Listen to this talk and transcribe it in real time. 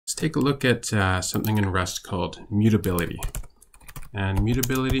take a look at something in Rust called mutability. And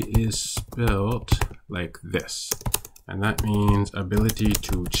mutability is spelled like this. And that means ability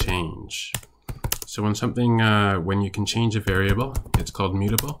to change. So when something, when you can change a variable, it's called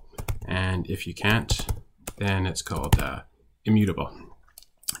mutable. And if you can't, then it's called immutable.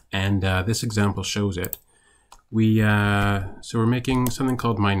 And this example shows it. So we're making something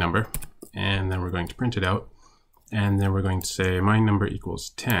called my number, and then we're going to print it out. And then we're going to say my number equals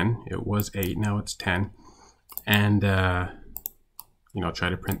 10. It was 8, now it's 10. And try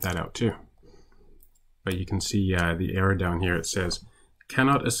to print that out too. But you can see the error down here. It says,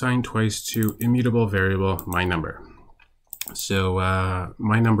 cannot assign twice to immutable variable my number. So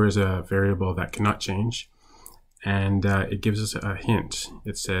my number is a variable that cannot change. And it gives us a hint.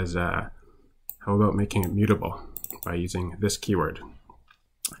 It says, how about making it mutable by using this keyword?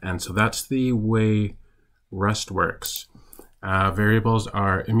 And so that's the way Rust works. Variables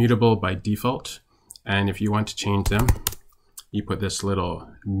are immutable by default, and if you want to change them, you put this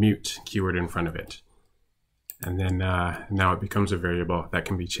little mute keyword in front of it. And then now it becomes a variable that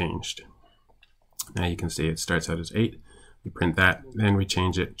can be changed. Now you can see it starts out as 8. We print that, then we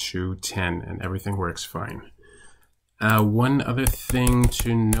change it to 10, and everything works fine. One other thing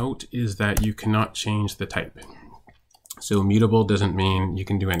to note is that you cannot change the type. So mutable doesn't mean you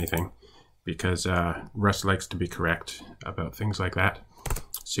can do anything, because Rust likes to be correct about things like that.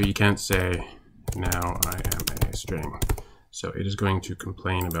 So you can't say, now I am a string. So it is going to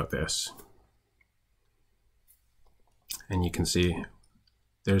complain about this. And you can see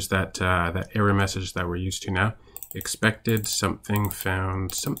there's that, that error message that we're used to now. Expected something,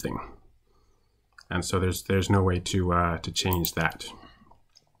 found something. And so there's no way to change that.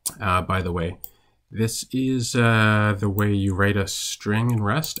 By the way, this is the way you write a string in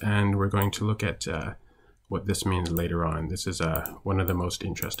Rust, and we're going to look at what this means later on. This is one of the most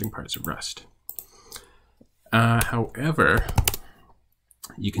interesting parts of Rust. However,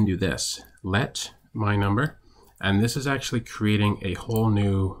 you can do this, let my number, and this is actually creating a whole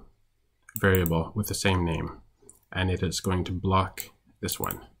new variable with the same name, and it is going to block this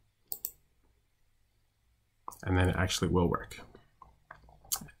one. And then it actually will work.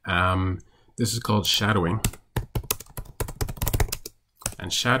 This is called shadowing.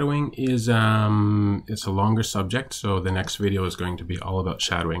 And shadowing is it's a longer subject, so the next video is going to be all about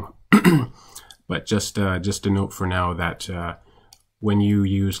shadowing. But just a note for now that when you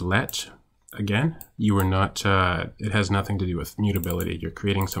use let, again, you are not, it has nothing to do with mutability. You're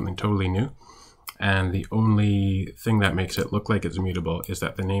creating something totally new. And the only thing that makes it look like it's mutable is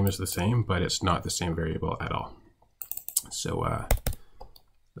that the name is the same, but it's not the same variable at all. So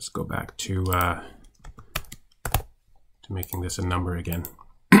let's go back to making this a number again,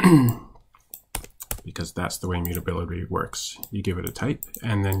 because that's the way mutability works. You give it a type,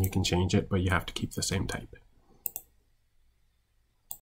 and then you can change it, but you have to keep the same type.